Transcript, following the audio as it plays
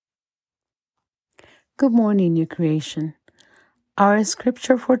Good morning, new creation. Our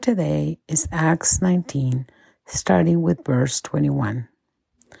scripture for today is Acts 19, starting with verse 21.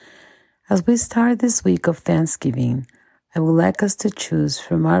 As we start this week of Thanksgiving, I would like us to choose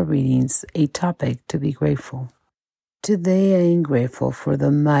from our readings a topic to be grateful. Today I am grateful for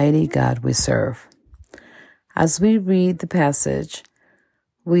the mighty God we serve. As we read the passage,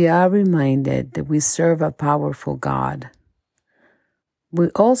 we are reminded that we serve a powerful God. We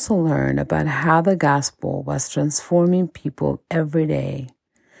also learn about how the gospel was transforming people every day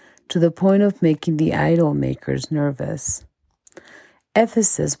to the point of making the idol makers nervous.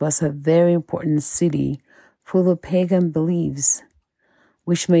 Ephesus was a very important city full of pagan beliefs,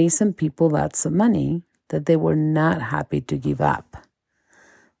 which made some people lots of money that they were not happy to give up.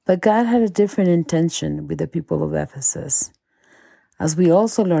 But God had a different intention with the people of Ephesus. As we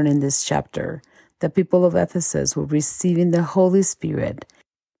also learn in this chapter, the people of Ephesus were receiving the Holy Spirit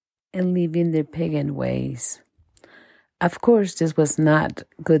and leaving their pagan ways. Of course, this was not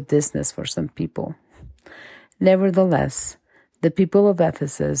good business for some people. Nevertheless, the people of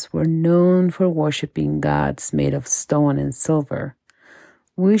Ephesus were known for worshiping gods made of stone and silver.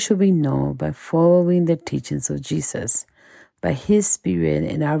 We should be known by following the teachings of Jesus, by His Spirit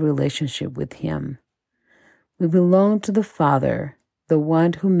and our relationship with Him. We belong to the Father, the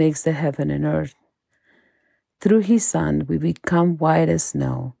one who makes the heaven and earth. Through His Son, we become white as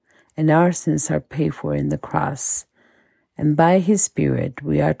snow, and our sins are paid for in the cross. And by His Spirit,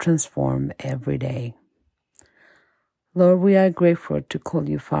 we are transformed every day. Lord, we are grateful to call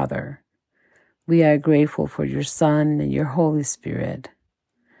you Father. We are grateful for your Son and your Holy Spirit.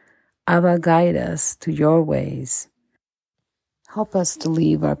 Abba, guide us to your ways. Help us to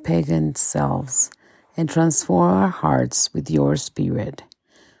leave our pagan selves and transform our hearts with your Spirit.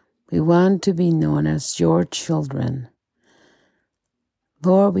 We want to be known as your children.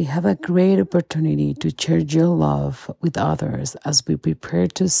 Lord, we have a great opportunity to share your love with others as we prepare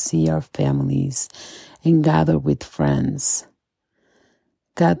to see our families and gather with friends.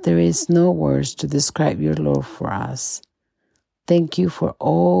 God, there is no words to describe your love for us. Thank you for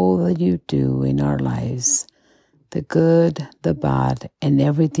all that you do in our lives, the good, the bad, and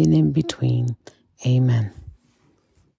everything in between. Amen.